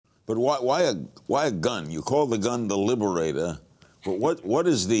But why a gun? You call the gun the liberator, but what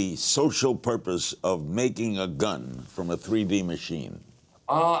is the social purpose of making a gun from a 3D machine?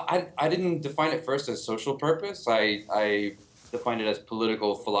 I didn't define it first as social purpose. I defined it as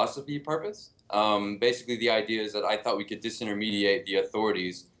political philosophy purpose. Basically, the idea is that I thought we could disintermediate the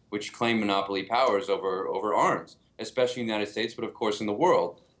authorities which claim monopoly powers over arms, especially in the United States, but of course in the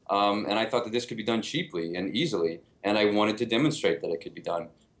world. And I thought that this could be done cheaply and easily, and I wanted to demonstrate that it could be done,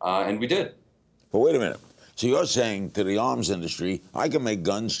 and we did. But wait a minute. So you're saying to the arms industry, I can make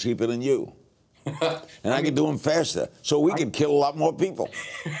guns cheaper than you. And I can do them faster, so we can kill a lot more people.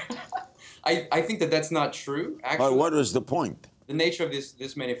 I think that that's not true, actually. But what is the point? The nature of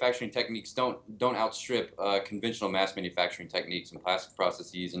this manufacturing techniques don't outstrip conventional mass manufacturing techniques and plastic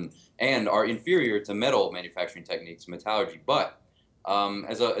processes, and are inferior to metal manufacturing techniques, metallurgy. But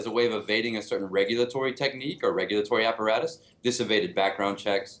as a way of evading a certain regulatory technique or regulatory apparatus, this evaded background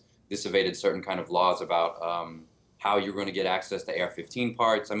checks. This evaded certain kind of laws about how you're going to get access to AR-15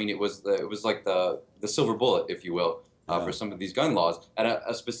 parts. I mean, it was like the silver bullet, if you will, for some of these gun laws at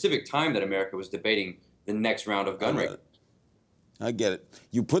a specific time that America was debating the next round of gun regulations. I get it.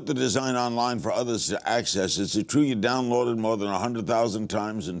 You put the design online for others to access. Is it true you downloaded more than 100,000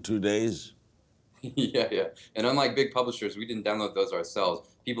 times in 2 days? Yeah. And unlike big publishers, we didn't download those ourselves.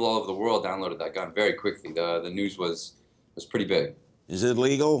 People all over the world downloaded that gun very quickly. The news was pretty big. Is it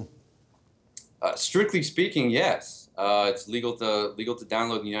legal? Strictly speaking, yes. It's legal to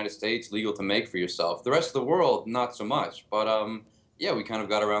download in the United States, legal to make for yourself. The rest of the world, not so much. But yeah, we kind of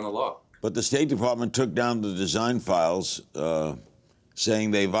got around the law. But the State Department took down the design files,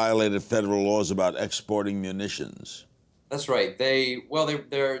 saying they violated federal laws about exporting munitions. That's right.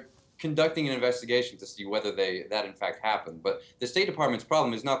 They're conducting an investigation to see whether that in fact happened. But the State Department's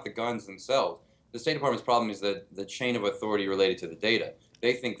problem is not the guns themselves. The State Department's problem is the chain of authority related to the data.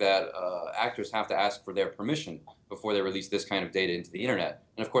 They think that actors have to ask for their permission before they release this kind of data into the internet.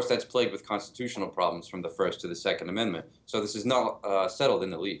 And of course, that's plagued with constitutional problems from the First to the Second Amendment. So this is not settled in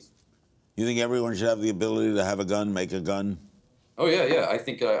the least. You think everyone should have the ability to have a gun, make a gun? Oh yeah. I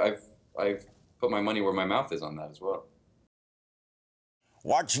think I've put my money where my mouth is on that as well.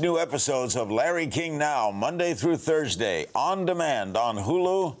 Watch new episodes of Larry King Now, Monday through Thursday, on demand on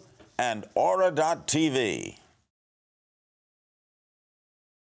Hulu and Aura.tv.